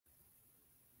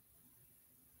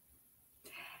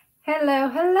Hello,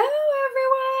 everyone.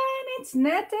 It's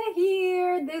Neta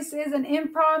here. This is an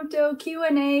impromptu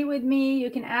Q&A with me. You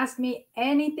can ask me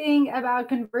anything about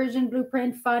conversion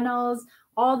blueprint funnels,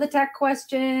 all the tech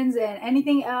questions, and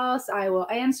anything else. I will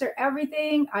answer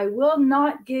everything. I will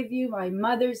not give you my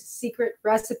mother's secret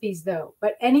recipes, though,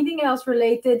 but anything else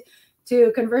related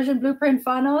to conversion blueprint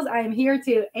funnels, I am here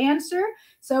to answer.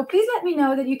 So please let me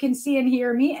know that you can see and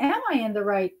hear me. Am I in the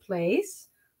right place?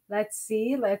 Let's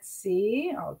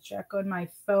see. I'll check on my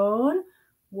phone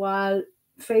while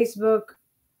Facebook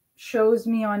shows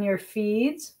me on your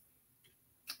feeds.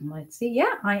 Let's see.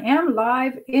 Yeah, I am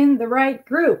live in the right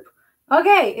group.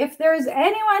 Okay, if there's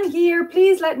anyone here,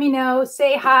 please let me know.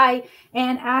 Say hi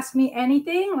and ask me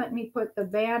anything. Let me put the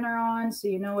banner on so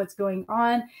you know what's going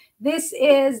on. This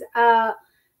is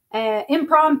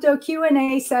impromptu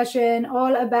Q&A session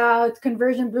all about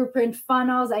conversion blueprint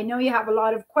funnels. I know you have a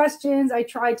lot of questions. I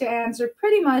tried to answer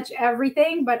pretty much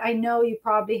everything, but I know you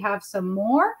probably have some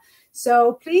more.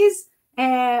 So please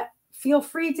feel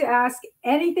free to ask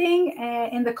anything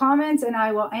in the comments and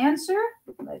I will answer.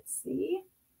 Let's see.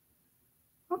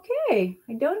 Okay,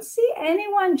 I don't see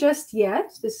anyone just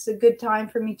yet. This is a good time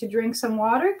for me to drink some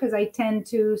water because I tend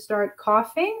to start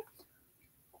coughing.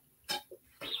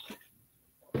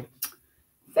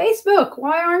 Facebook,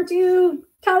 why aren't you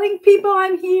telling people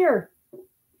I'm here?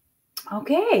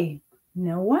 Okay,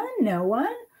 no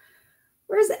one.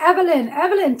 Where's Evelyn?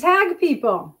 Evelyn, tag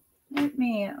people. Let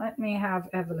me have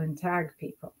Evelyn tag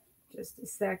people. Just a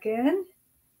second.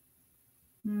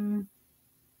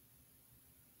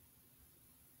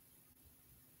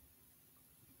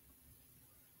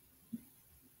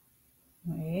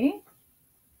 Wait.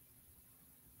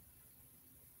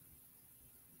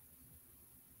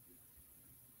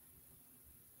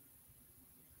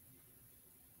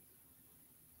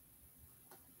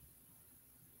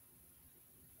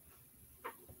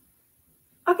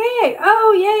 Okay.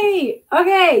 Oh, yay.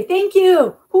 Okay. Thank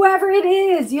you. Whoever it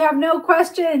is, you have no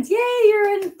questions. Yay.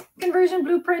 You're in conversion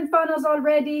blueprint funnels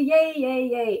already.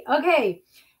 Yay. Okay.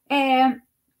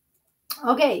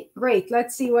 Okay, great.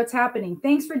 Let's see what's happening.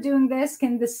 Thanks for doing this.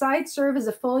 Can the site serve as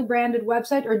a fully branded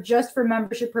website or just for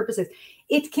membership purposes?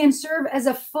 It can serve as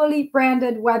a fully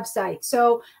branded website.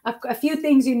 So a few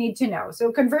things you need to know.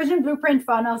 So conversion blueprint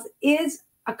funnels is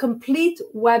a complete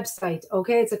website,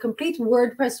 okay? It's a complete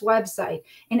WordPress website.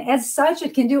 And as such,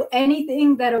 it can do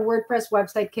anything that a WordPress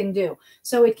website can do.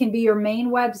 So it can be your main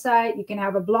website. You can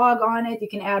have a blog on it. You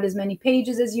can add as many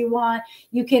pages as you want.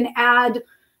 You can add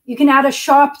a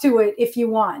shop to it if you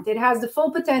want. It has the full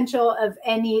potential of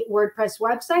any WordPress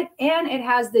website, and it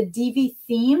has the Divi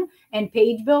theme and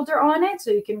page builder on it, so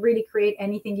you can really create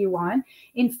anything you want.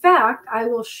 In fact, I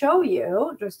will show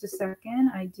you, just a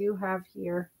second. I do have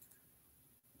here,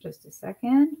 just a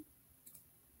second.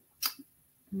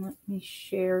 Let me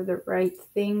share the right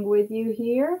thing with you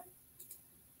here.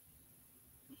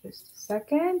 Just a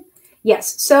second.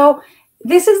 Yes, so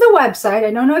this is the website.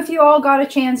 I don't know if you all got a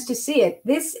chance to see it.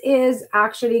 This is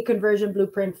actually conversion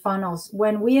blueprint funnels.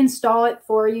 When we install it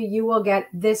for you, you will get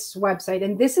this website.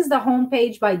 And this is the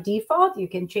homepage by default. You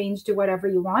can change to whatever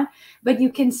you want, but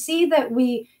you can see that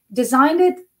we designed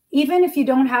it even if you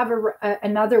don't have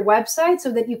another website so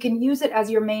that you can use it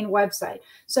as your main website.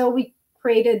 So we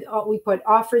put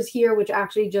offers here, which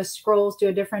actually just scrolls to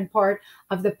a different part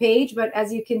of the page. But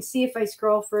as you can see, if I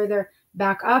scroll further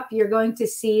back up, you're going to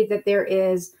see that there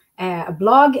is a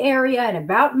blog area, an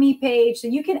about me page. So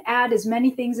you can add as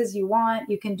many things as you want.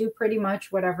 You can do pretty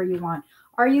much whatever you want.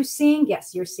 Are you seeing?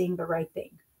 Yes, you're seeing the right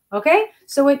thing. Okay,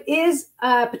 so it is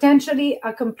potentially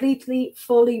a completely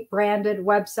fully branded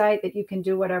website that you can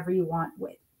do whatever you want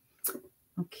with.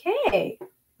 Okay,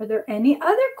 are there any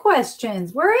other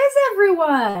questions? Where is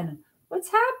everyone? What's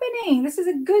happening? This is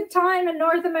a good time in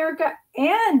North America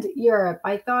and Europe.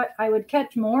 I thought I would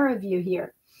catch more of you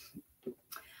here.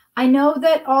 I know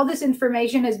that all this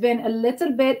information has been a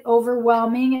little bit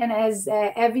overwhelming, and as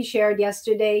Evie shared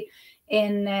yesterday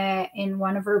in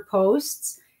one of her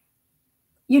posts,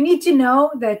 you need to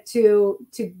know that to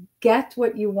get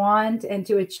what you want and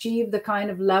to achieve the kind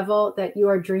of level that you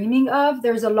are dreaming of,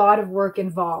 there's a lot of work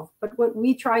involved. But what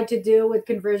we try to do with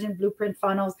conversion blueprint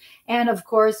funnels, and of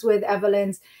course with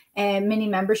Evelyn's mini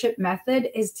membership method,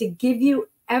 is to give you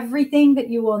everything that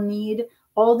you will need,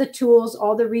 all the tools,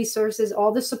 all the resources,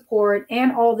 all the support,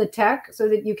 and all the tech so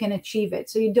that you can achieve it.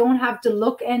 So you don't have to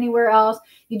look anywhere else.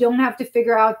 You don't have to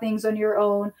figure out things on your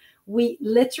own. We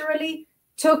literally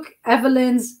took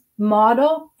Evelyn's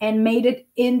model and made it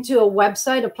into a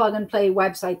website, a plug and play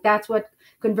website. That's what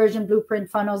conversion blueprint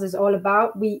funnels is all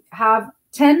about. We have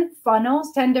 10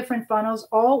 funnels, 10 different funnels,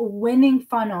 all winning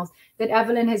funnels that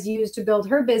Evelyn has used to build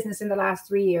her business in the last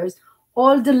 3 years,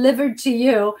 all delivered to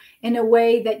you in a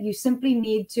way that you simply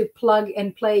need to plug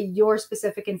and play your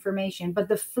specific information. But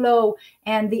the flow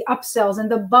and the upsells and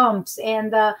the bumps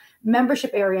and the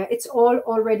membership area, it's all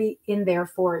already in there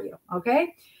for you.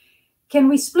 Okay. Can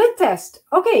we split test?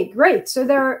 Okay, great. So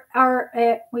there are,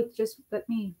 wait, just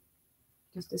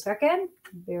a second.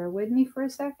 Bear with me for a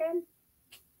second.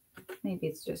 Maybe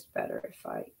it's just better if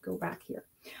I go back here.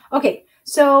 Okay,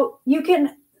 so you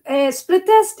can split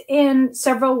test in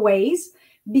several ways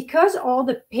because all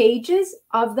the pages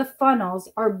of the funnels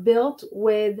are built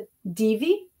with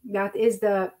Divi. That is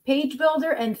the page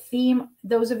builder and theme.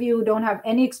 Those of you who don't have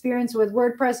any experience with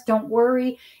WordPress, don't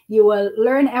worry. You will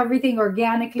learn everything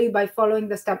organically by following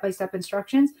the step-by-step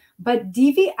instructions. But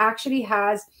Divi actually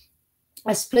has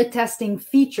a split testing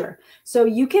feature. So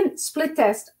you can split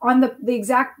test on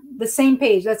the same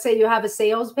page. Let's say you have a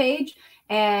sales page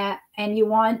and you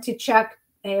want to check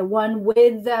one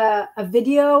with a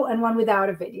video and one without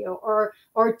a video, or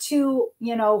two,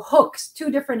 hooks, two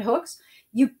different hooks.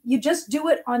 You just do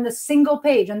it on the single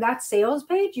page. On that sales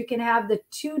page, you can have the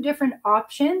two different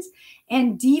options,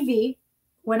 and Divi,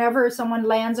 whenever someone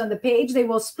lands on the page, they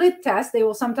will split test. They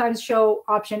will sometimes show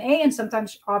option A and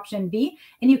sometimes option B.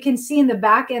 And you can see in the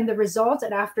back end the results.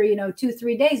 And after,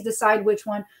 2-3 days, decide which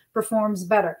one performs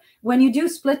better. When you do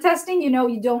split testing,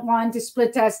 you don't want to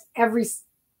split test every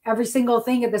single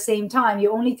thing at the same time.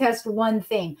 You only test one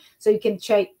thing. So you can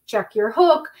check your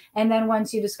hook. And then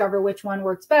once you discover which one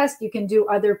works best, you can do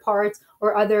other parts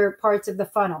or other parts of the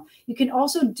funnel. You can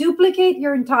also duplicate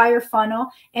your entire funnel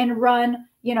and run,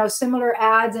 similar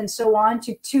ads and so on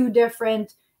to two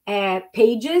different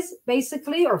pages,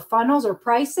 basically, or funnels or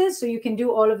prices. So you can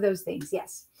do all of those things.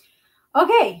 Yes.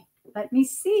 Okay. Let me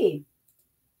see.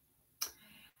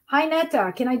 Hi,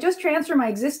 Neta. Can I just transfer my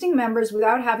existing members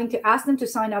without having to ask them to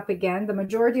sign up again? The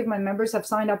majority of my members have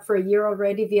signed up for a year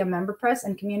already via MemberPress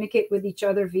and communicate with each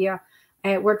other via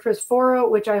WordPress Foro,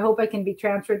 which I hope I can be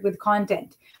transferred with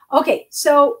content. Okay,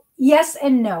 so yes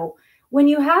and no. When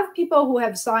you have people who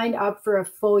have signed up for a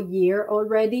full year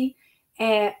already,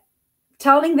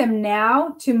 telling them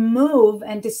now to move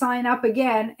and to sign up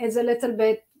again is a little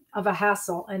bit of a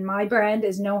hassle. And my brand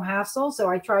is no hassle, so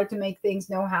I try to make things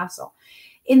no hassle.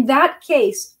 In that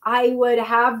case, I would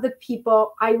have the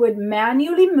people, I would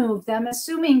manually move them,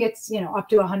 assuming it's, up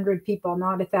to 100 people,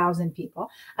 not 1,000 people.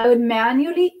 I would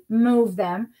manually move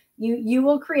them. You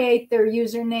will create their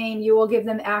username. You will give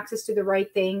them access to the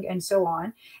right thing and so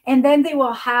on. And then they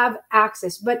will have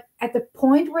access. But at the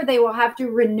point where they will have to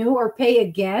renew or pay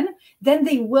again, then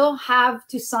they will have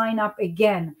to sign up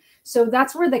again. So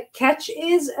that's where the catch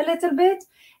is a little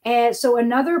bit. So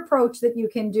another approach that you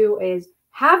can do is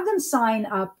have them sign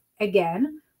up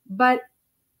again, but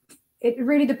it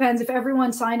really depends if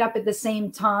everyone signed up at the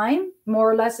same time, more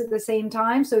or less at the same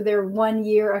time. So their 1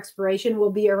 year expiration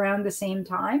will be around the same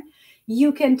time.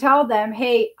 You can tell them,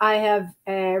 hey, I have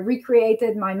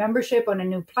recreated my membership on a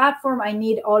new platform. I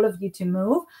need all of you to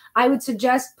move. I would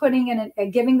suggest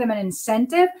giving them an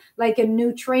incentive, like a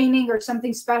new training or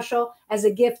something special as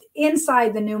a gift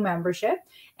inside the new membership.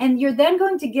 And you're then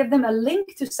going to give them a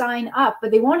link to sign up,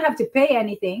 but they won't have to pay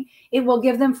anything. It will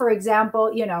give them, for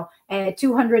example,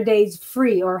 200 days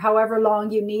free or however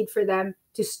long you need for them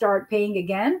to start paying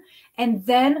again. And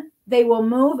then they will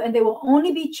move and they will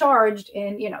only be charged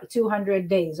in, 200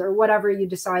 days or whatever you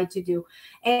decide to do.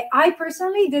 I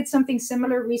personally did something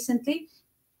similar recently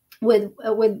with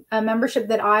a membership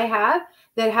that I have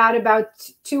that had about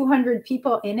 200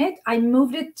 people in it. I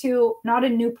moved it to not a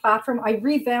new platform. I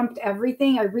revamped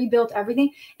everything. I rebuilt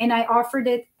everything, and I offered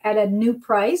it at a new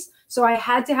price. So I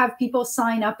had to have people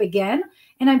sign up again.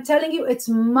 And I'm telling you, it's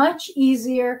much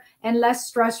easier and less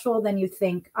stressful than you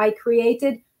think. I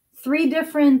created 3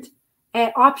 different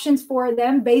options for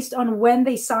them based on when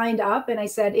they signed up. And I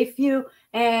said, if you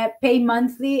pay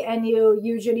monthly and you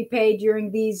usually pay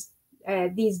during these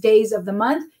days of the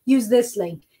month, use this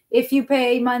link. If you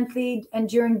pay monthly and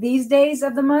during these days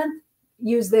of the month,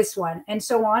 use this one, and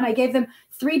so on. I gave them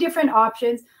 3 different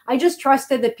options. I just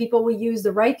trusted that people will use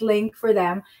the right link for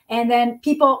them. And then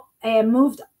people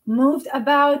moved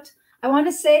about, I want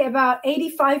to say about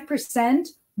 85%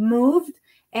 moved.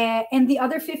 And the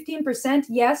other 15%,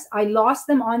 yes, I lost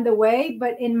them on the way.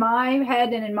 But in my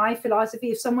head and in my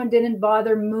philosophy, if someone didn't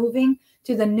bother moving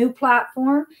to the new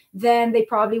platform, then they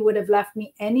probably would have left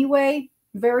me anyway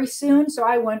very soon. So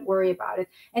I wouldn't worry about it.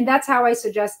 And that's how I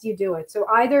suggest you do it. So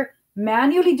either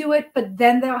manually do it, but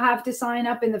then they'll have to sign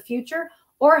up in the future,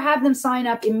 or have them sign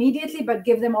up immediately, but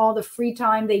give them all the free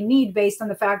time they need based on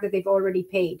the fact that they've already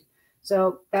paid.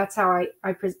 So that's how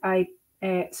I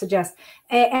suggest.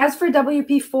 As for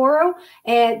WP4O,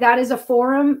 that is a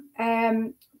forum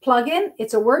plugin.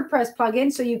 It's a WordPress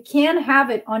plugin, so you can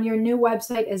have it on your new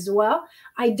website as well.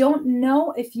 I don't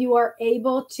know if you are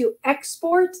able to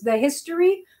export the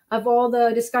history of all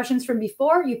the discussions from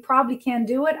before. You probably can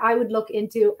do it. I would look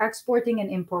into exporting and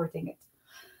importing it.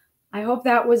 I hope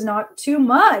that was not too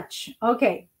much.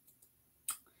 Okay.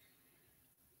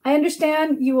 I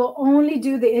understand you will only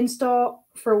do the install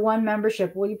for one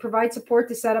membership. Will you provide support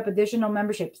to set up additional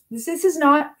memberships? This is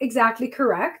not exactly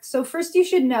correct. So first you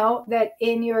should know that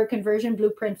in your conversion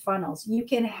blueprint funnels, you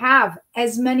can have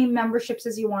as many memberships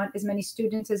as you want, as many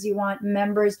students as you want,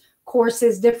 members,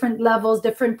 courses, different levels,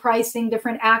 different pricing,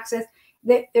 different access.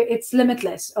 It's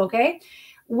limitless, okay?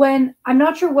 When I'm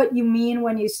not sure what you mean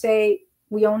when you say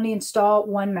we only install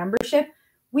one membership.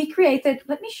 We created,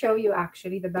 let me show you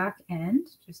actually the back end,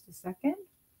 just a second.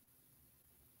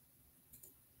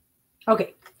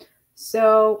 Okay,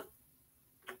 so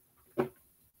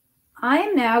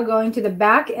I'm now going to the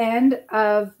back end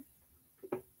of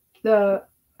the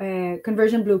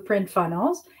conversion blueprint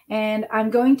funnels, and I'm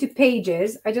going to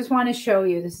pages. I just want to show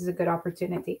you, this is a good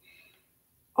opportunity.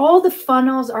 All the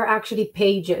funnels are actually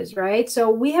pages, right?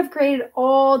 So we have created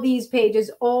all these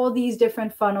pages, all these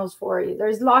different funnels for you.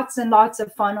 There's lots and lots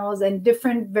of funnels and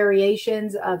different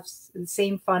variations of the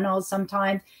same funnels.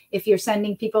 Sometimes if you're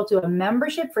sending people to a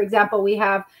membership, for example, we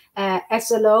have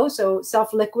SLO, so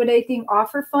self-liquidating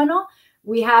offer funnel.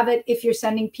 We have it if you're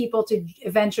sending people to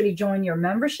eventually join your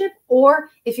membership, or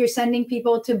if you're sending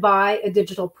people to buy a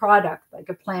digital product like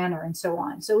a planner and so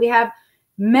on. So we have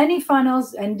many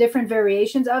funnels and different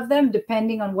variations of them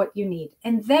depending on what you need.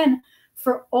 And then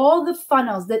for all the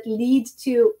funnels that lead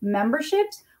to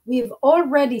memberships, we've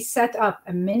already set up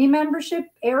a mini membership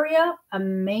area, a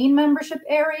main membership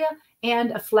area,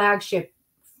 and a flagship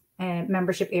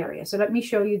membership area. So let me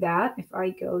show you that. If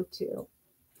I go to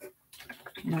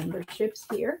memberships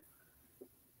here.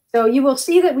 So you will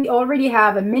see that we already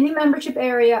have a mini membership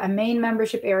area, a main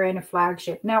membership area, and a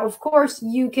flagship. Now, of course,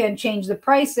 you can change the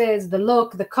prices, the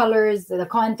look, the colors, the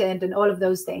content, and all of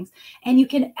those things. And you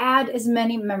can add as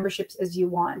many memberships as you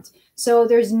want. So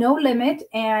there's no limit.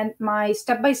 And my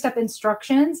step-by-step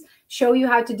instructions show you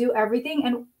how to do everything.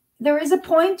 And there is a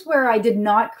point where I did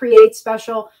not create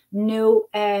special new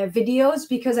videos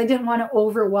because I didn't want to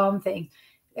overwhelm things.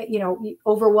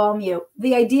 Overwhelm you.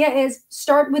 The idea is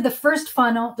start with the first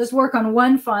funnel, just work on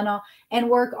one funnel and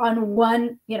work on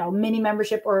one, mini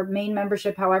membership or main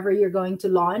membership, however you're going to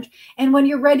launch. And when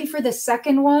you're ready for the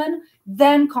second one,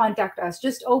 then contact us.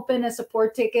 Just open a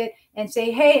support ticket and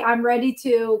say, hey, I'm ready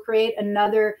to create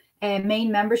another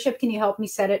main membership. Can you help me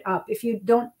set it up? If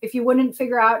you wouldn't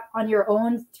figure out on your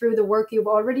own through the work you've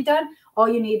already done, all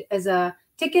you need is a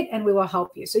ticket and we will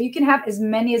help you. So you can have as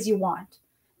many as you want.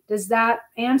 Does that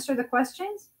answer the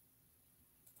questions?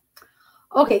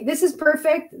 Okay, this is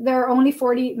perfect. There are only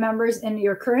 40 members in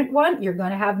your current one. You're going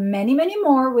to have many, many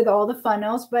more with all the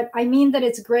funnels, but I mean that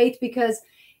it's great because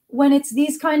when it's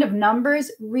these kind of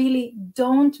numbers, really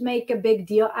don't make a big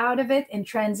deal out of it and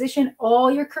transition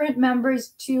all your current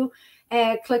members to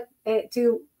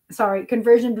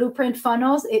conversion blueprint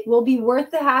funnels. It will be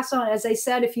worth the hassle. As I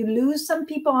said, if you lose some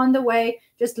people on the way,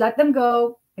 just let them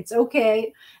go. It's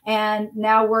okay. And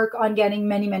now work on getting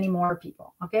many, many more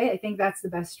people. Okay. I think that's the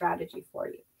best strategy for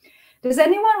you. Does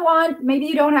anyone want, maybe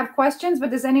you don't have questions,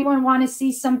 but does anyone want to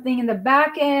see something in the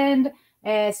back end,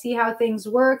 see how things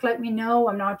work? Let me know.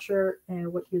 I'm not sure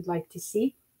what you'd like to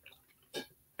see.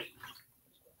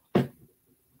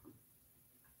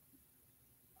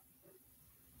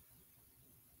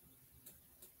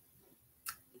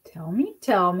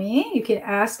 Tell me. You can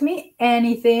ask me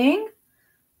anything.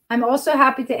 I'm also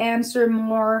happy to answer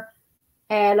more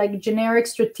like generic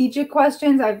strategic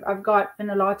questions. I've gotten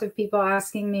a lot of people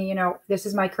asking me, this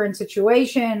is my current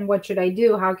situation. What should I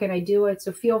do? How can I do it?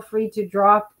 So feel free to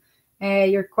drop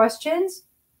your questions.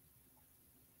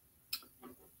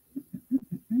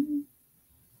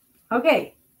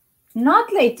 Okay,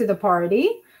 not late to the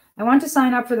party. I want to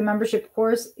sign up for the membership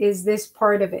course. Is this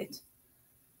part of it?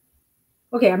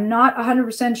 Okay, I'm not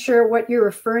 100% sure what you're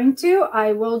referring to.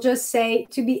 I will just say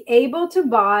to be able to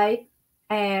buy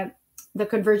the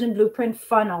conversion blueprint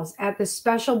funnels at the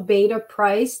special beta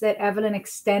price that Evelyn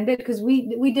extended, because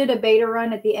we did a beta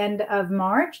run at the end of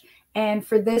March. And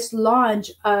for this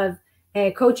launch of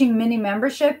a coaching mini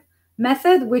membership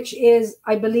method, which is,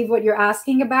 I believe, what you're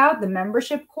asking about, the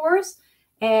membership course,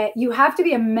 you have to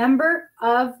be a member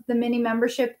of the mini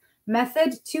membership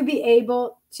method to be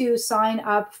able to sign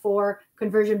up for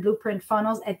conversion blueprint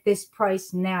funnels at this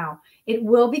price now. It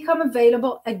will become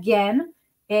available again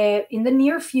in the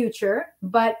near future,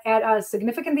 but at a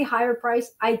significantly higher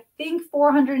price. I think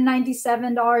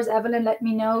 $497. Evelyn, let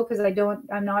me know, because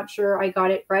I'm not sure I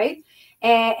got it right.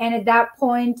 And at that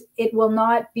point, it will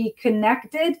not be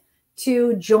connected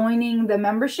to joining the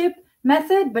membership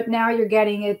method, but now you're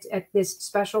getting it at this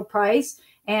special price.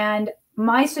 And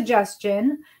my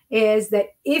suggestion is that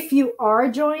if you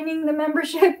are joining the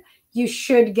membership, you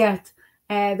should get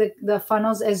the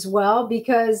funnels as well,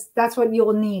 because that's what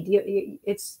you'll need.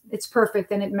 It's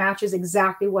perfect, and it matches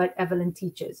exactly what Evelyn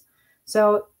teaches.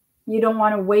 So you don't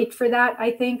want to wait for that,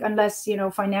 I think, unless,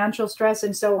 financial stress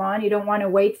and so on. You don't want to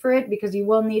wait for it, because you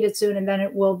will need it soon, and then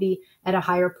it will be at a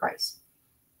higher price.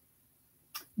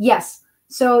 Yes.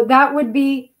 So that would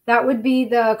be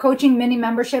the coaching mini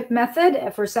membership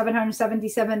method for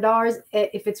 $777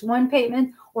 if it's one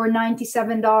payment, or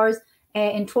 $97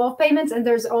 in 12 payments. And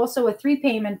there's also a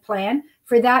 3-payment plan.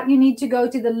 For that, you need to go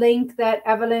to the link that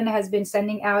Evelyn has been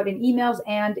sending out in emails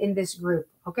and in this group.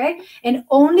 Okay. And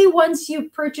only once you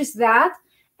purchase that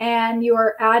and you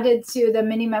are added to the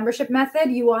mini membership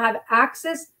method, you will have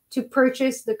access to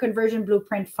purchase the conversion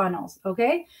blueprint funnels.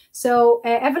 Okay. So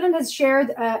Evelyn has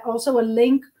shared also a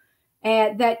link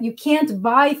that you can't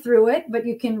buy through it, but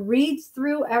you can read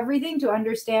through everything to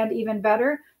understand even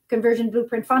better conversion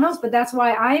blueprint funnels. But that's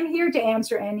why I'm here to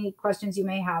answer any questions you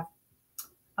may have.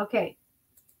 Okay.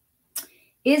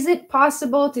 Is it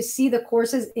possible to see the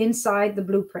courses inside the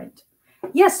blueprint?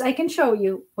 Yes, I can show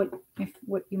you what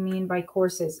you mean by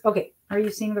courses. Okay. Are you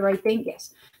seeing the right thing?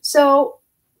 Yes. So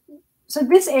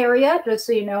this area, just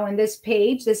so you know, in this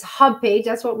page, this hub page,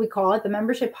 that's what we call it, the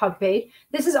membership hub page.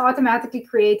 This is automatically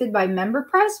created by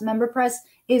MemberPress. MemberPress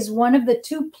is one of the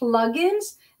 2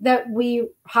 plugins that we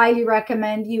highly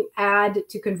recommend you add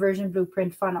to Conversion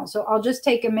Blueprint Funnel. So I'll just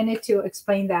take a minute to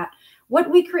explain that. What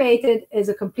we created is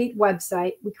a complete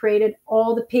website. We created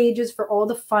all the pages for all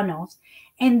the funnels,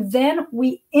 and then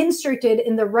we inserted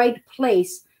in the right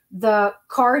place the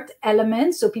cart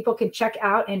elements so people can check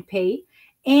out and pay,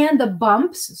 and the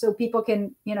bumps so people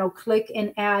can, click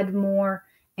and add more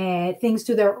things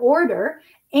to their order,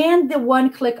 and the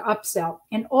one-click upsell.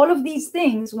 And all of these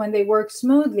things, when they work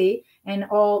smoothly and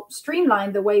all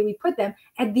streamlined the way we put them,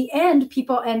 at the end,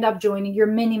 people end up joining your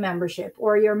mini membership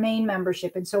or your main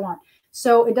membership and so on.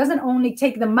 So it doesn't only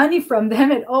take the money from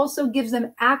them, it also gives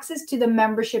them access to the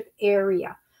membership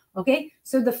area. Okay,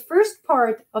 so the first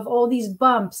part of all these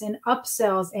bumps and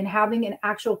upsells and having an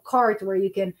actual cart where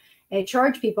you can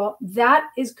charge people, that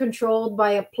is controlled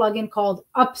by a plugin called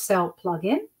Upsell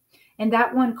plugin. And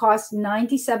that one costs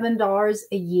 $97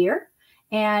 a year.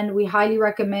 And we highly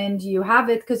recommend you have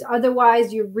it, because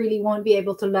otherwise you really won't be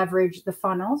able to leverage the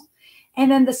funnels.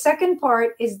 And then the second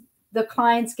part is the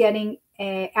clients getting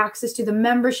access to the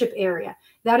membership area.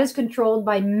 That is controlled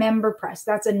by MemberPress.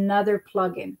 That's another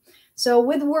plugin. So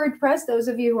with WordPress, those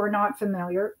of you who are not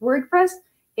familiar, WordPress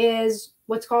is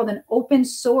what's called an open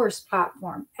source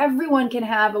platform. Everyone can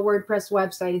have a WordPress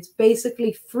website. It's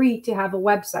basically free to have a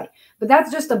website, but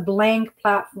that's just a blank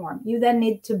platform. You then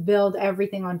need to build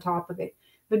everything on top of it.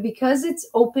 But because it's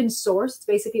open source, it's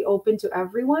basically open to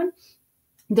everyone,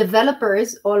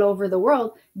 developers all over the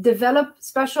world develop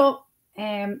special,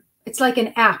 it's like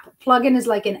an app. Plugin is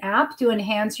like an app to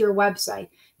enhance your website.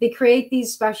 They create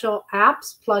these special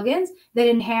apps, plugins that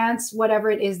enhance whatever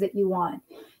it is that you want.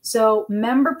 So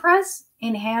MemberPress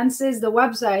enhances the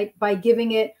website by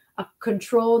giving it a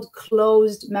controlled,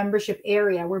 closed membership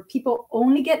area where people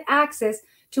only get access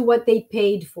to what they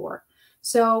paid for.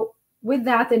 So with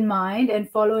that in mind and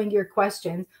following your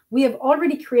questions, we have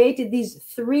already created these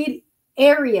 3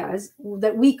 areas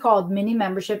that we called mini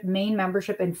membership, main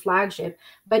membership, and flagship.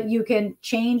 But you can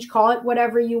call it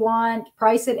whatever you want,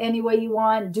 price it any way you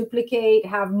want, duplicate,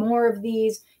 have more of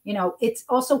these. It's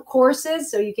also courses,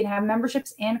 so you can have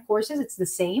memberships and courses. It's the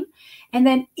same. And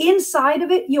then inside of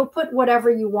it, you'll put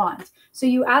whatever you want. So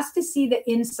you asked to see the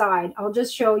inside. I'll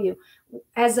just show you.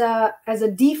 As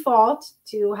a default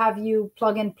to have you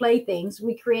plug and play things,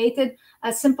 we created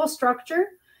a simple structure.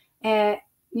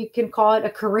 You can call it a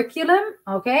curriculum.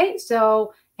 Okay,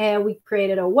 so we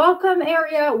created a welcome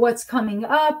area, what's coming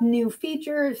up, new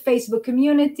features, Facebook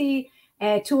community,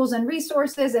 tools and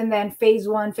resources, and then phase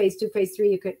 1, phase 2, phase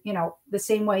 3. You could, the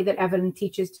same way that Evelyn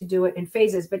teaches to do it in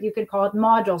phases, but you can call it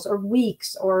modules or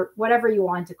weeks or whatever you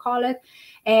want to call it.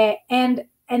 And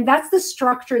that's the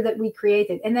structure that we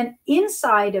created. And then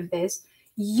inside of this,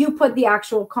 you put the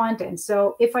actual content.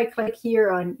 So if I click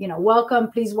here on,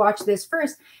 welcome, please watch this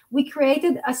first, we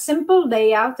created a simple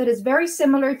layout that is very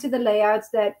similar to the layouts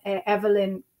that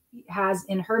Evelyn has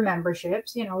in her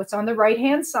memberships. It's on the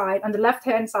right-hand side. On the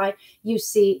left-hand side, you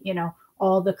see,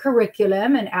 all the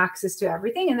curriculum and access to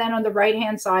everything. And then on the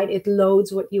right-hand side, it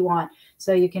loads what you want.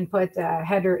 So you can put a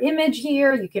header image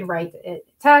here. You can write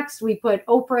text. We put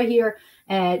Oprah here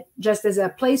just as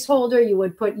a placeholder. You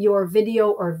would put your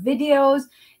video or videos.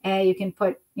 You can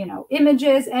put, you know,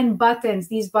 images and buttons.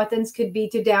 These buttons could be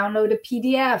to download a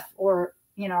PDF or,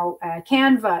 you know,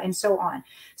 Canva and so on.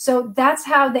 So that's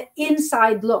how the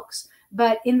inside looks.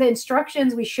 But in the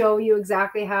instructions, we show you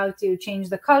exactly how to change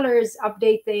the colors,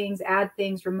 update things, add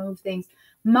things, remove things.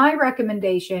 My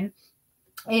recommendation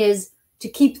is to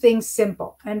keep things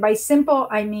simple. And by simple,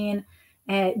 I mean,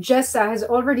 Jessa has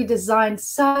already designed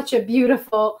such a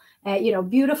beautiful, you know,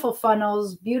 beautiful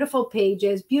funnels, beautiful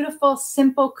pages, beautiful,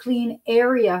 simple, clean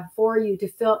area for you to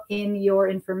fill in your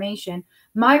information.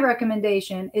 My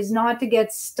recommendation is not to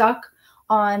get stuck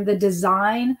on the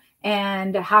design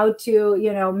and how to,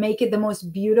 you know, make it the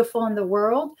most beautiful in the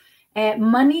world.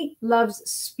 Money loves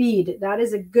speed. That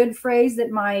is a good phrase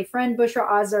that my friend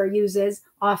Bushra Azar uses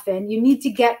often. You need to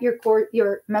get your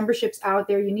memberships out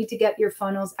there. You need to get your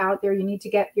funnels out there. You need to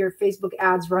get your Facebook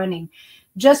ads running.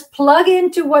 Just plug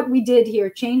into what we did here.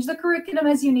 Change the curriculum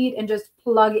as you need and just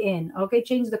plug in. Okay,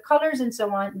 change the colors and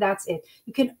so on. That's it.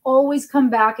 You can always come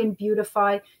back and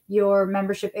beautify your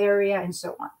membership area and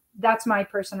so on. That's my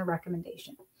personal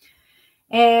recommendation.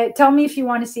 Tell me if you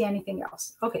want to see anything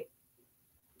else. Okay.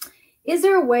 Is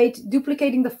there a way to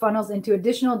duplicating the funnels into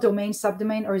additional domain,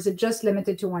 subdomain, or is it just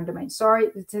limited to one domain? Sorry,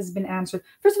 it has been answered.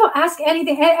 First of all, ask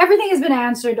anything. Everything has been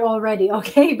answered already,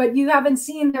 okay? But you haven't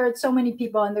seen there are so many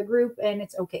people in the group, and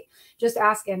it's okay. Just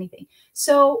ask anything.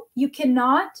 So you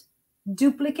cannot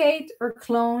duplicate or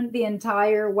clone the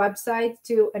entire website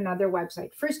to another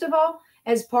website. First of all,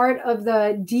 as part of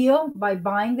the deal, by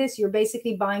buying this, you're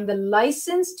basically buying the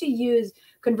license to use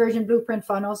Conversion Blueprint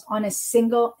funnels on a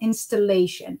single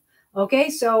installation.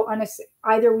 Okay, so on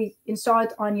either we install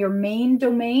it on your main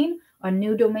domain, a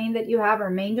new domain that you have, or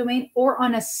main domain, or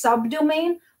on a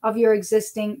subdomain of your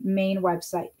existing main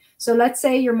website. So let's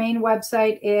say your main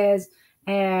website is,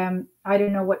 I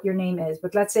don't know what your name is,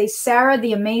 but let's say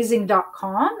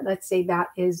sarahtheamazing.com. Let's say that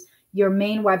is your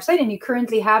main website, and you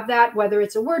currently have that, whether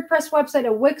it's a WordPress website,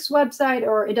 a Wix website,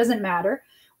 or it doesn't matter.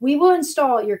 We will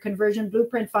install your Conversion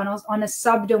Blueprint funnels on a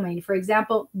subdomain. For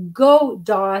example,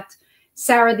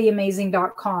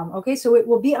 go.sarahtheamazing.com. Okay, so it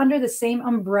will be under the same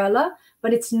umbrella,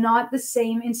 but it's not the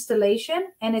same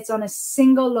installation, and it's on a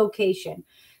single location.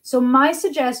 So my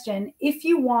suggestion, if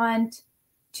you want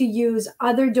to use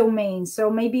other domains, so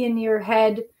maybe in your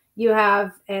head you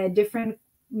have different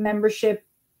membership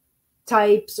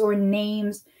types or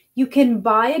names, you can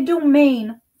buy a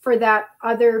domain for that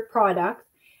other product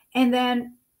and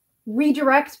then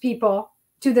redirect people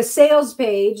to the sales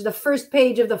page, the first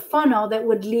page of the funnel that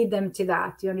would lead them to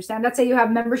that. Do you understand? Let's say you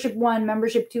have membership 1,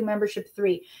 membership 2, membership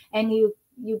 3, and you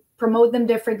promote them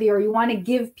differently, or you want to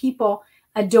give people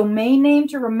a domain name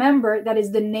to remember that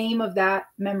is the name of that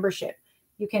membership.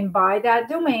 You can buy that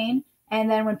domain, and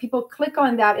then when people click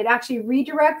on that, it actually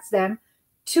redirects them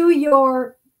to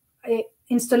your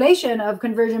installation of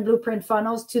Conversion Blueprint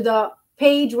funnels, to the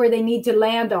page where they need to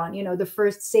land on, you know, the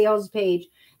first sales page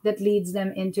that leads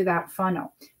them into that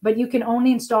funnel. But you can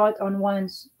only install it on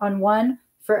one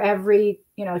for every,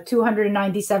 you know,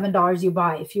 $297 you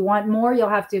buy. If you want more, you'll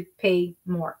have to pay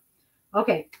more.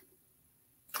 Okay.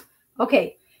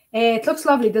 Okay. It looks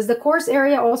lovely. Does the course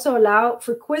area also allow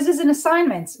for quizzes and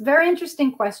assignments? Very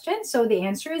interesting question. So the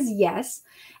answer is yes.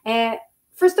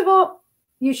 First of all,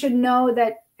 you should know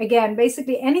that, again,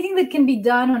 basically anything that can be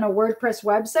done on a WordPress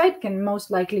website can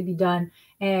most likely be done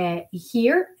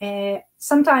here.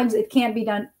 Sometimes it can't be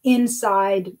done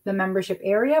inside the membership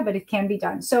area, but it can be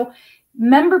done. So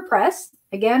MemberPress,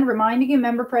 again, reminding you,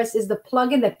 MemberPress is the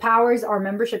plugin that powers our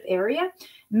membership area.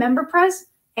 MemberPress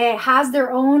has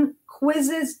their own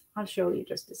quizzes. I'll show you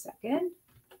just a second.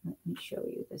 Let me show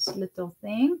you this little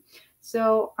thing.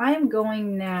 So I'm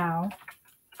going now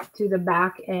to the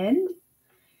back end,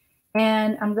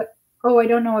 and I'm going, oh, I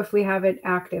don't know if we have it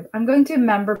active. I'm going to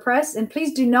MemberPress, and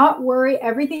please do not worry.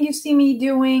 Everything you see me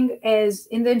doing is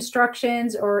in the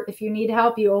instructions, or if you need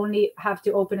help, you only have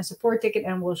to open a support ticket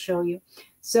and we'll show you.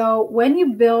 So when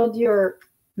you build your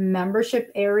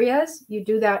membership areas, you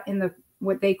do that in the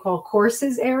what they call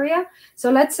courses area. So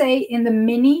let's say in the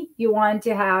mini, you want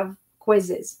to have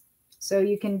quizzes. So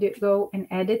you can go and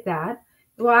edit that.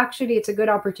 Well, actually, it's a good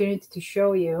opportunity to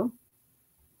show you.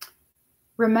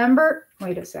 Remember,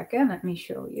 wait a second, let me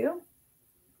show you.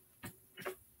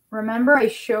 Remember I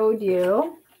showed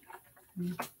you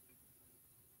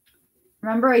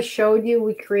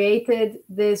we created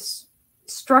this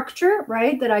structure,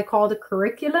 right, that I called a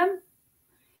curriculum.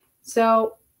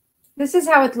 So This is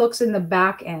how it looks in the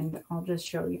back end. I'll just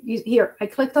show you. Here, I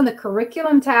clicked on the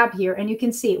curriculum tab here, and you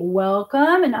can see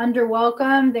welcome, and under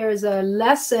welcome, there's a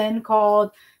lesson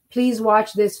called please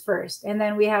watch this first. And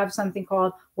then we have something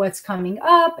called what's coming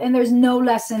up, and there's no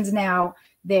lessons now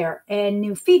there. And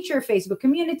new feature, Facebook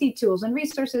community tools and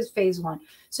resources, phase 1.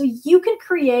 So you can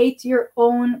create your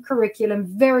own curriculum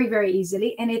very, very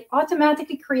easily, and it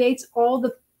automatically creates all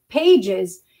the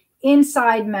pages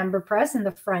inside MemberPress in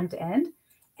the front end.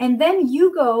 And then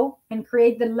you go and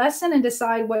create the lesson and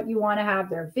decide what you want to have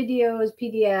there: videos,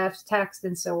 PDFs, text,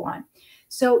 and so on.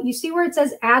 So you see where it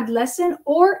says add lesson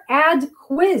or add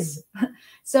quiz.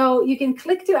 So you can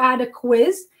click to add a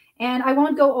quiz. And I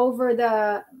won't go over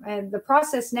the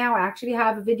process now. I actually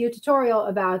have a video tutorial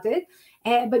about it.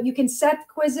 But you can set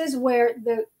quizzes where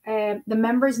the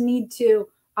members need to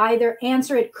either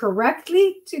answer it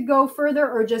correctly to go further,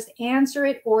 or just answer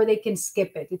it, or they can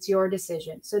skip it. It's your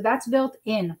decision. So that's built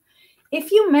in.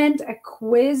 If you meant a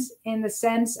quiz in the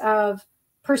sense of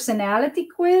personality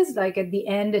quiz, like at the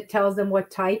end it tells them what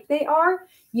type they are,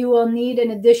 you will need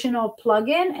an additional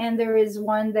plugin, and there is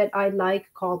one that I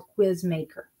like called Quiz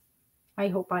Maker. I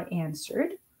hope I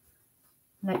answered.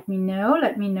 Let me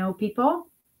know, people.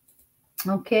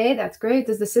 Okay, that's great.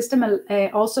 Does the system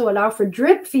also allow for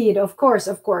drip feed? Of course.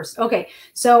 Okay,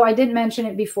 so I didn't mention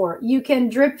it before. You can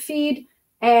drip feed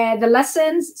the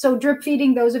lessons. So drip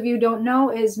feeding, those of you who don't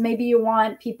know, is maybe you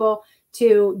want people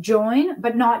to join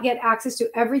but not get access to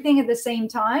everything at the same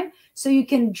time. So you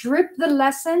can drip the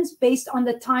lessons based on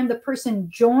the time the person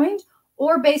joined,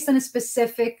 or based on a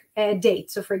specific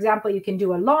date. So for example, you can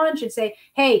do a launch and say,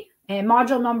 hey,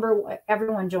 module number,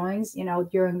 everyone joins,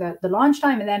 during the launch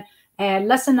time, and then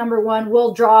lesson number 1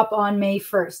 will drop on May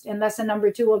 1st, and lesson number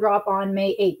 2 will drop on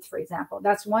May 8th, for example.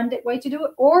 That's one way to do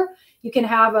it. Or you can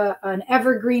have an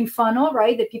evergreen funnel,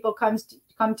 right? That people come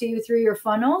to you through your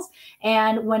funnels,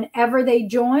 and whenever they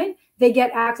join, they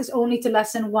get access only to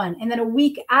lesson 1. And then a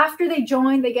week after they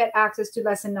join, they get access to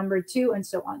lesson number 2, and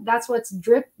so on. That's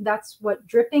what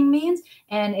dripping means,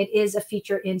 and it is a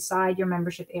feature inside your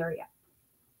membership area.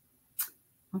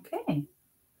 Okay.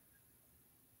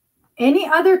 Any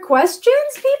other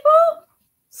questions, people?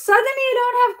 Suddenly I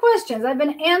don't have questions. I've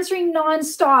been answering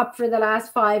nonstop for the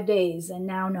last 5 days, and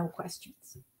now no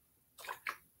questions.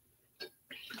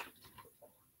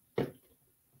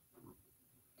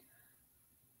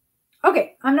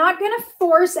 Okay, I'm not going to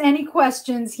force any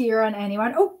questions here on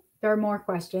anyone. Oh, there are more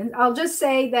questions. I'll just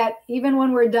say that even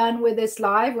when we're done with this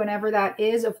live, whenever that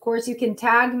is, of course, you can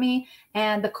tag me,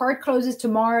 and the cart closes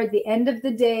tomorrow at the end of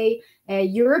the day,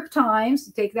 Europe time,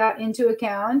 so take that into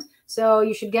account. So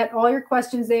you should get all your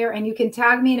questions there, and you can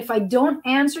tag me. And if I don't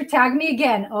answer, tag me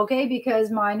again, okay? Because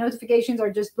my notifications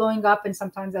are just blowing up, and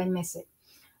sometimes I miss it.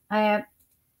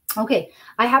 Okay,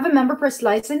 I have a MemberPress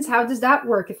license. How does that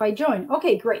work if I join?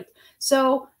 Okay, great.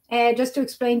 So just to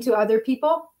explain to other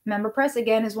people, MemberPress,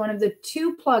 again, is one of the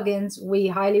 2 plugins we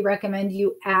highly recommend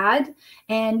you add,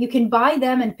 and you can buy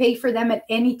them and pay for them at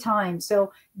any time.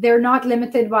 So they're not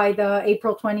limited by the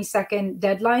April 22nd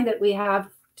deadline that we have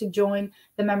to join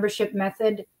the membership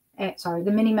method,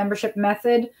 the mini membership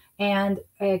method and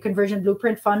conversion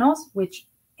blueprint funnels, which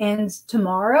ends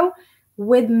tomorrow.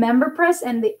 With MemberPress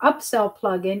and the upsell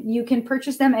plugin, you can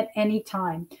purchase them at any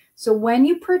time. So when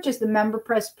you purchase the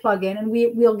MemberPress plugin, and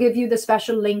we'll give you the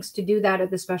special links to do that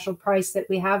at the special price that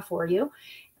we have for you.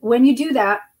 When you do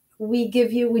that, we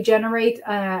generate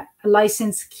a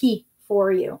license key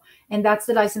for you. And that's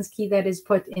the license key that is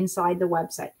put inside the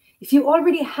website. If you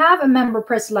already have a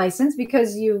MemberPress license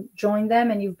because you joined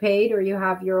them and you've paid, or you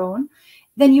have your own,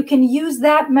 then you can use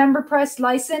that MemberPress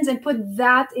license and put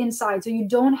that inside. So you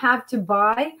don't have to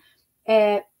buy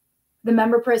the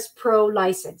MemberPress Pro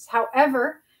license.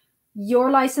 However,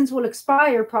 your license will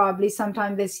expire probably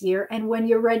sometime this year. And when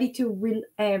you're ready to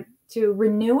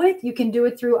renew it, you can do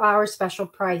it through our special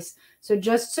price. So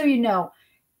just so you know,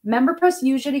 MemberPress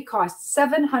usually costs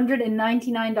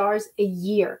 $799 a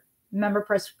year,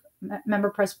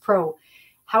 MemberPress Pro.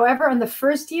 However, on the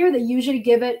first year, they usually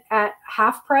give it at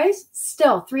half price.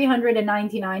 Still,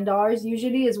 $399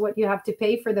 usually is what you have to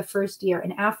pay for the first year.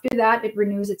 And after that, it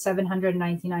renews at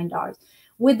 $799.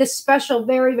 With the special,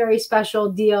 very, very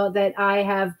special deal that I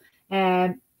have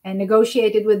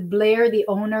negotiated with Blair, the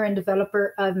owner and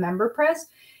developer of MemberPress,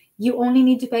 you only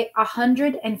need to pay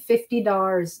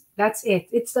 $150. That's it.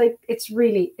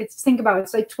 Think about it.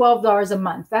 It's like $12 a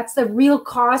month. That's the real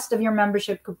cost of your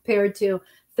membership compared to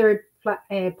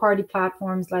third-party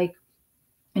platforms like,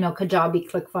 Kajabi,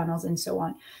 ClickFunnels, and so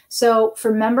on. So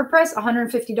for MemberPress,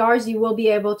 $150, you will be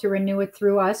able to renew it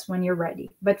through us when you're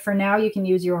ready. But for now, you can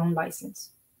use your own license.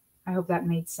 I hope that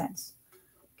made sense.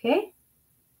 Okay.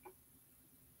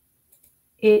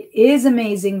 It is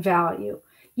amazing value.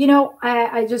 You know,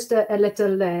 I just a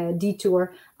little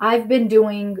detour. I've been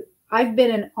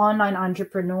an online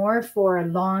entrepreneur for a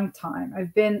long time.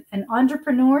 I've been an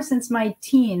entrepreneur since my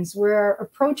teens. We're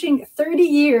approaching 30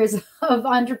 years of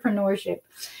entrepreneurship.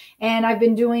 And I've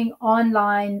been doing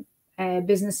online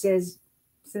businesses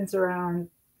since around,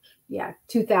 yeah,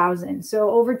 2000. So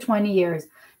over 20 years.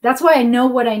 That's why I know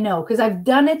what I know, because I've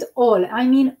done it all. I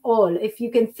mean, all. If you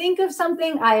can think of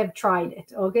something, I have tried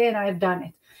it. Okay. And I have done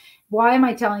it. Why am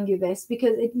I telling you this?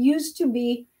 Because it used to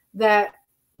be that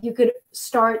you could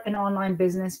start an online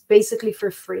business basically for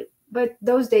free, but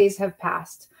those days have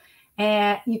passed.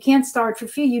 And you can't start for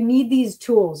free. You need these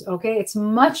tools. Okay. It's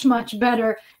much, much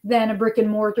better than a brick and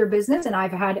mortar business. And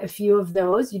I've had a few of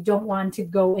those. You don't want to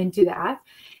go into that.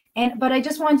 But I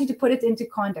just want you to put it into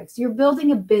context. You're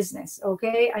building a business,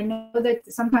 okay? I know that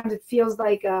sometimes it feels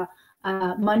like a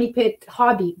money pit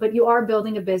hobby, but you are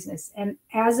building a business. And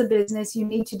as a business, you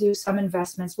need to do some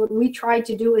investments. What we try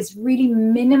to do is really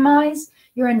minimize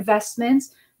your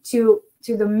investments to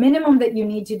the minimum that you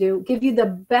need to do, give you the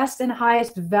best and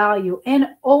highest value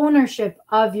and ownership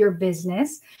of your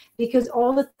business, because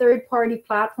all the third-party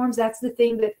platforms, that's the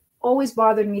thing that always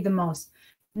bothered me the most.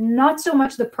 Not so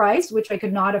much the price, which I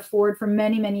could not afford for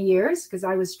many, many years, because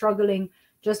I was struggling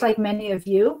just like many of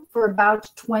you for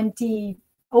about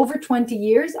over 20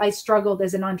 years. I struggled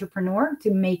as an entrepreneur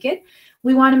to make it.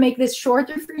 We want to make this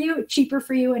shorter for you, cheaper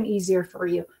for you, and easier for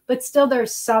you. But still,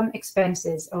 there's some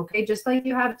expenses, okay? Just like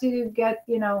you have to get,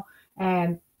 you know,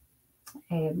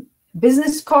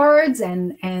 business cards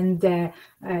and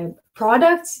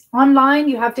products online,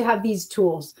 you have to have these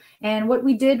tools. And what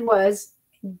we did was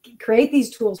create these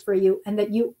tools for you, and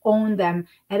that you own them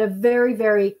at a very,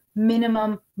 very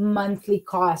minimum monthly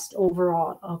cost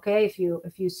overall. Okay, if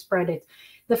you spread it.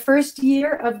 The first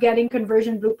year of getting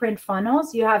conversion blueprint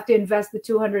funnels, you have to invest the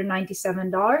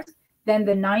 $297, then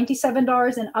the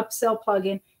 $97 in upsell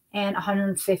plugin, and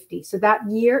 $150. So that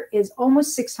year is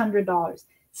almost $600.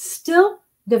 Still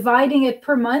dividing it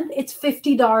per month, it's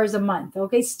 $50 a month.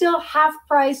 Okay, still half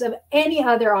price of any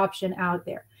other option out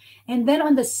there. And then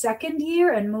on the second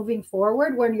year and moving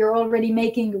forward, when you're already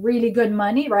making really good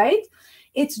money, right?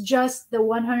 It's just the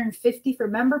 $150 for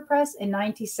MemberPress and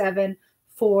 $97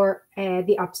 for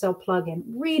the upsell plugin.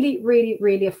 Really, really,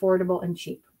 really affordable and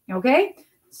cheap. Okay,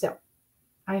 so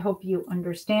I hope you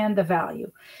understand the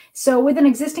value. So with an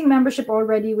existing membership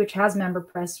already, which has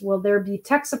MemberPress, will there be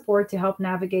tech support to help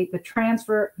navigate the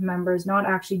transfer of members, not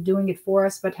actually doing it for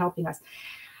us, but helping us?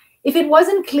 If it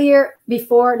wasn't clear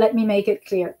before, let me make it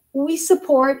clear. We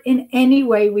support in any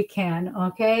way we can,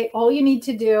 okay? All you need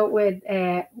to do with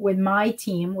my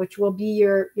team, which will be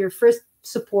your first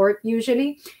support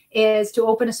usually, is to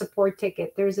open a support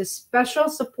ticket. There's a special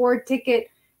support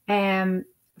ticket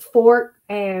for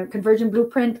Conversion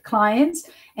Blueprint clients.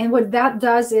 And what that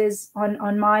does is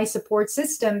on my support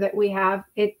system that we have,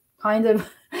 it kind of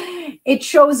it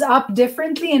shows up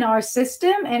differently in our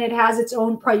system, and it has its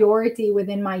own priority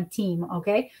within my team.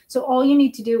 Okay, so all you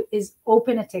need to do is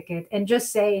open a ticket and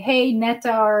just say, hey,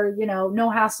 Neta, or no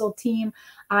hassle team,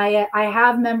 I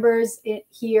have members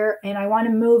here and I want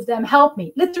to move them, help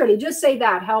me. Literally just say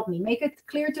that, help me. Make it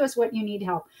clear to us what you need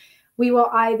help. We will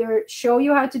either show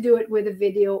you how to do it with a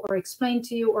video, or explain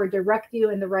to you, or direct you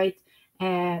in the right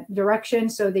direction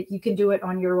so that you can do it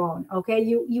on your own. Okay,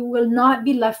 you will not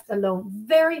be left alone.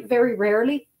 Very, very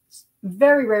rarely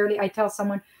I tell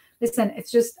someone, listen,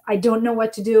 it's just I don't know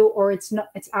what to do, or it's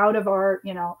out of our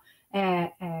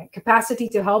capacity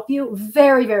to help you.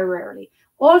 Very, very rarely.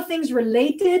 All things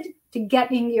related to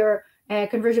getting your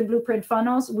conversion blueprint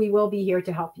funnels, we will be here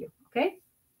to help you. Okay,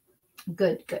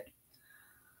 good.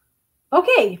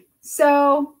 Okay,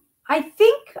 so I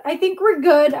think we're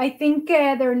good. I think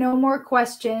there are no more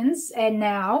questions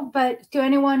now, but to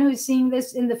anyone who's seeing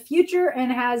this in the future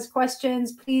and has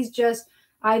questions, please just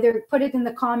either put it in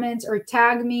the comments or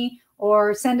tag me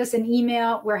or send us an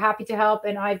email. We're happy to help.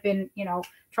 And I've been,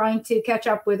 trying to catch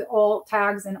up with all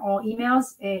tags and all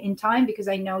emails in time, because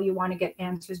I know you want to get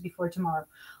answers before tomorrow.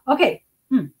 Okay,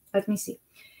 let me see.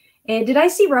 Did I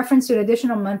see reference to an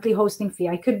additional monthly hosting fee?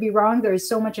 I could be wrong. There is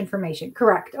so much information.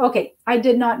 Correct. Okay. I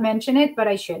did not mention it, but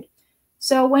I should.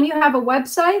 So when you have a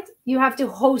website, you have to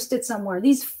host it somewhere.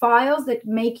 These files that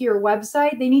make your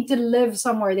website, they need to live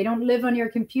somewhere. They don't live on your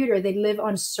computer. They live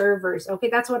on servers. Okay.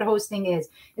 That's what hosting is.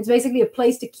 It's basically a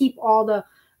place to keep all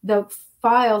the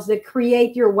files that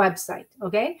create your website.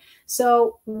 Okay.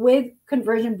 So with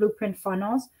Conversion Blueprint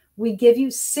Funnels, we give you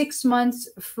 6 months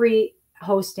free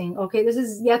hosting. Okay, this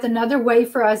is yet another way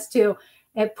for us to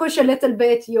push a little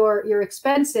bit your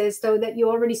expenses so that you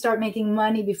already start making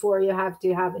money before you have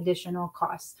to have additional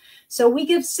costs. So we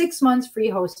give 6 months free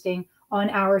hosting on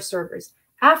our servers.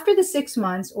 After the 6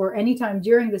 months, or anytime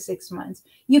during the 6 months,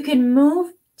 you can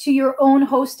move to your own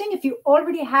hosting if you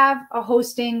already have a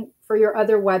hosting for your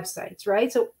other websites,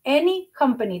 right? So any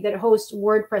company that hosts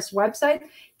WordPress website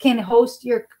can host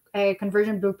your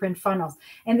conversion blueprint funnels.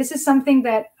 And this is something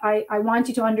that I want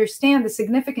you to understand the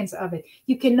significance of it.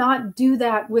 You cannot do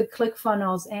that with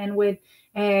ClickFunnels and with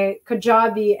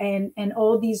Kajabi and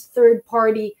all these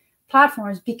third-party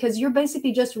platforms, because you're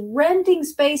basically just renting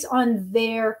space on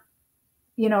their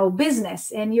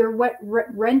business, and you're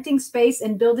renting space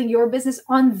and building your business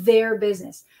on their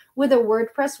business. With a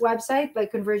WordPress website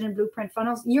like Conversion Blueprint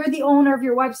Funnels, you're the owner of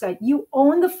your website. You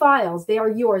own the files. They are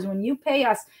yours. When you pay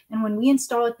us and when we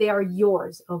install it, they are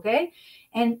yours, okay?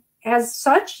 And as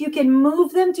such, you can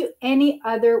move them to any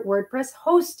other WordPress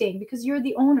hosting because you're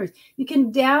the owners. You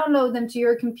can download them to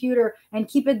your computer and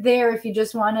keep it there if you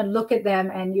just want to look at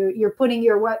them and you're putting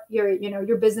your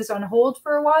business on hold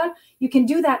for a while. You can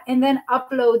do that and then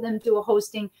upload them to a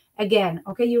hosting again.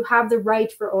 Okay, you have the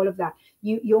right for all of that.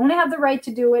 You only have the right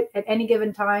to do it at any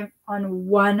given time on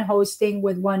one hosting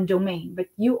with one domain, but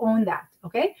you own that.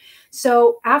 Okay,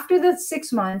 so after the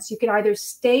 6 months, you can either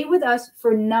stay with us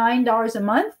for $9 a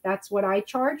month. That's what I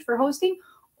charge for hosting,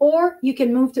 or you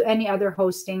can move to any other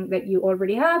hosting that you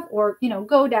already have, or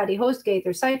GoDaddy, HostGator,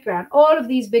 SiteGround, all of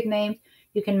these big names.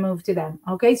 You can move to them.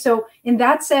 Okay, so in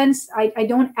that sense, I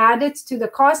don't add it to the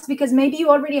cost because maybe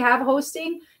you already have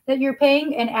hosting that you're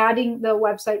paying, and adding the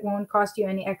website won't cost you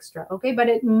any extra. Okay, but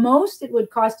at most it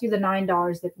would cost you the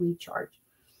 $9 that we charge.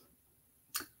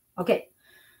 Okay,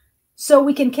 so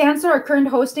we can cancel our current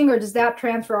hosting, or does that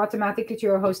transfer automatically to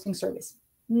your hosting service?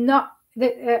 No,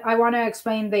 I want to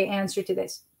explain the answer to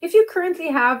this. If you currently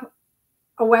have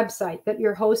a website that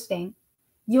you're hosting,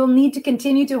 you'll need to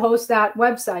continue to host that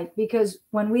website, because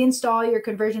when we install your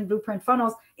conversion blueprint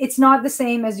funnels, it's not the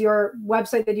same as your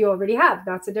website that you already have.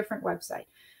 That's a different website.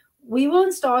 We will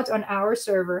install it on our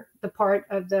server. The part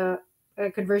of the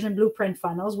conversion blueprint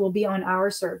funnels will be on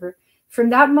our server. From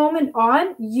that moment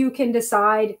on, you can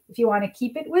decide if you want to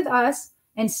keep it with us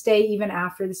and stay even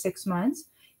after the 6 months.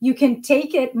 You can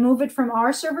take it, move it from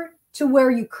our server to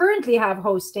where you currently have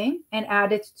hosting and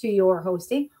add it to your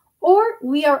hosting. Or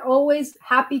we are always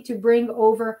happy to bring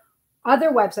over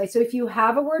other websites. So if you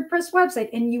have a WordPress website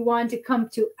and you want to come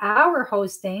to our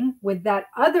hosting with that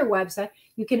other website,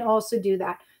 you can also do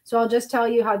that. So I'll just tell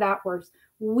you how that works.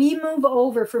 We move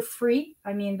over for free.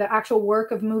 I mean, the actual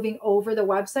work of moving over the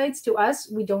websites to us,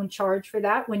 we don't charge for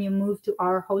that when you move to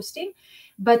our hosting.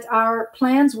 But our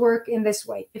plans work in this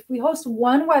way. If we host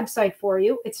one website for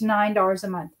you, it's $9 a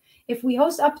month. If we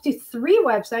host up to 3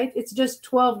 websites, it's just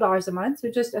 $12 a month.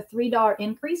 So just a $3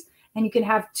 increase, and you can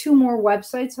have 2 more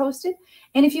websites hosted.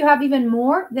 And if you have even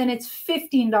more, then it's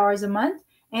 $15 a month.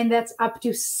 And that's up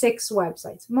to 6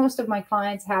 websites. Most of my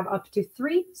clients have up to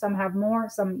 3. Some have more.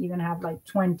 Some even have like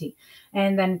 20.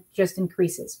 And then just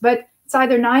increases. But it's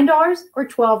either $9 or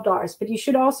 $12. But you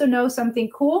should also know something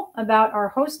cool about our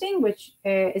hosting, which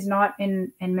is not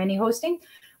in many hosting.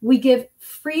 We give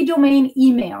free domain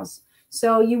emails.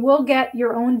 So you will get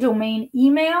your own domain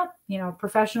email,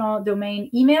 professional domain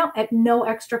email at no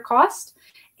extra cost.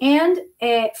 And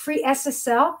free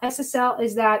SSL.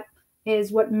 SSL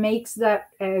is what makes that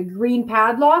green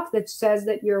padlock that says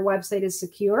that your website is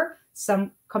secure.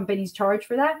 Some companies charge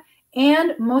for that.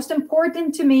 And most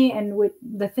important to me, and with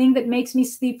the thing that makes me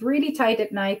sleep really tight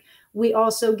at night, we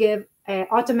also give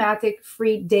automatic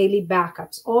free daily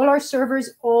backups. All our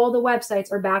servers, all the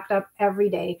websites are backed up every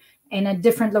day in a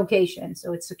different location,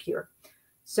 so it's secure.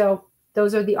 So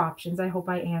those are the options. I hope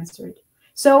I answered.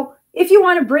 So if you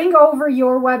want to bring over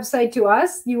your website to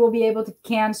us, you will be able to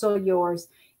cancel yours.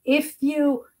 If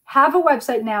you have a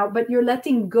website now, but you're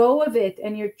letting go of it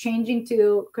and you're changing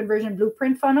to conversion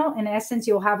blueprint funnel, in essence,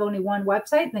 you'll have only one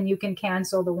website, then you can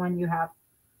cancel the one you have.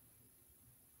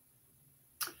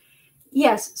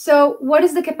 Yes. So what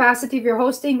is the capacity of your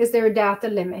hosting? Is there a data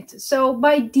limit? So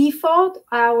by default,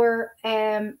 our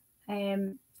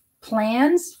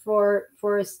plans for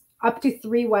up to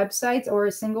 3 websites or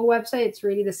a single website, it's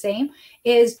really the same,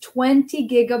 is 20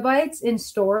 gigabytes in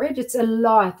storage. It's a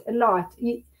lot.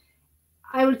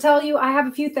 I will tell you, I have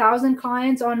a few thousand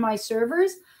clients on my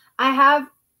servers. I have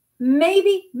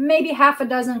maybe half a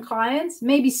dozen clients,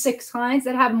 maybe 6 clients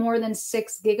that have more than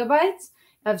 6 gigabytes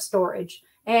of storage.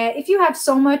 If you have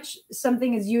so much,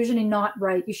 something is usually not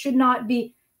right. You should not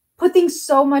be putting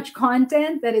so much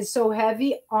content that is so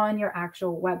heavy on your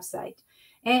actual website.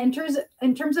 And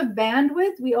in terms of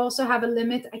bandwidth, we also have a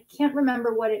limit. I can't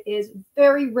remember what it is.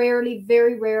 Very rarely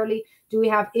do we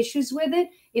have issues with it.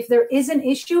 If there is an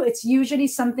issue, it's usually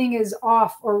something is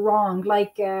off or wrong,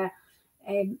 like I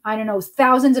don't know,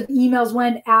 thousands of emails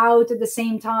went out at the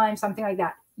same time, something like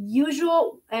that.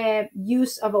 Usual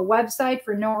use of a website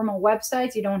for normal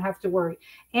websites, you don't have to worry.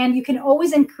 And you can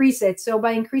always increase it. So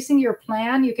by increasing your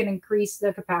plan, you can increase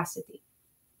the capacity.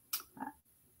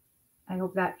 I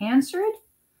hope that answered.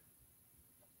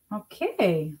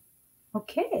 Okay.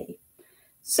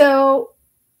 So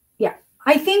yeah,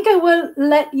 I think I will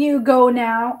let you go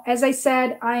now. As I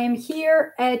said, I am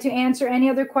here to answer any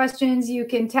other questions. You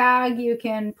can tag, you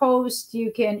can post,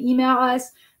 you can email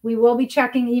us. We will be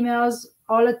checking emails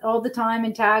all the time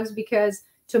in tags, because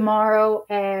tomorrow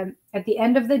at the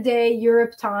end of the day,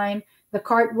 Europe time, the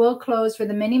cart will close for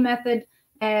the mini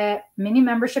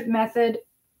membership method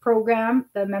program,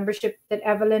 the membership that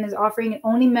Evelyn is offering. And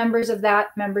only members of that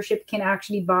membership can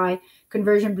actually buy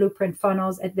conversion blueprint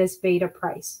funnels at this beta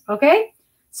price. Okay,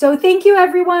 so thank you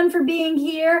everyone for being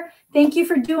here. Thank you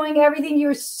for doing everything.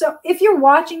 If you're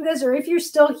watching this, or if you're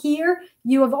still here,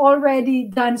 you have already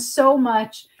done so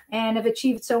much and have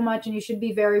achieved so much, and you should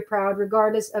be very proud,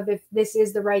 regardless of if this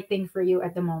is the right thing for you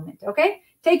at the moment. Okay,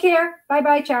 take care. Bye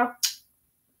bye. Ciao.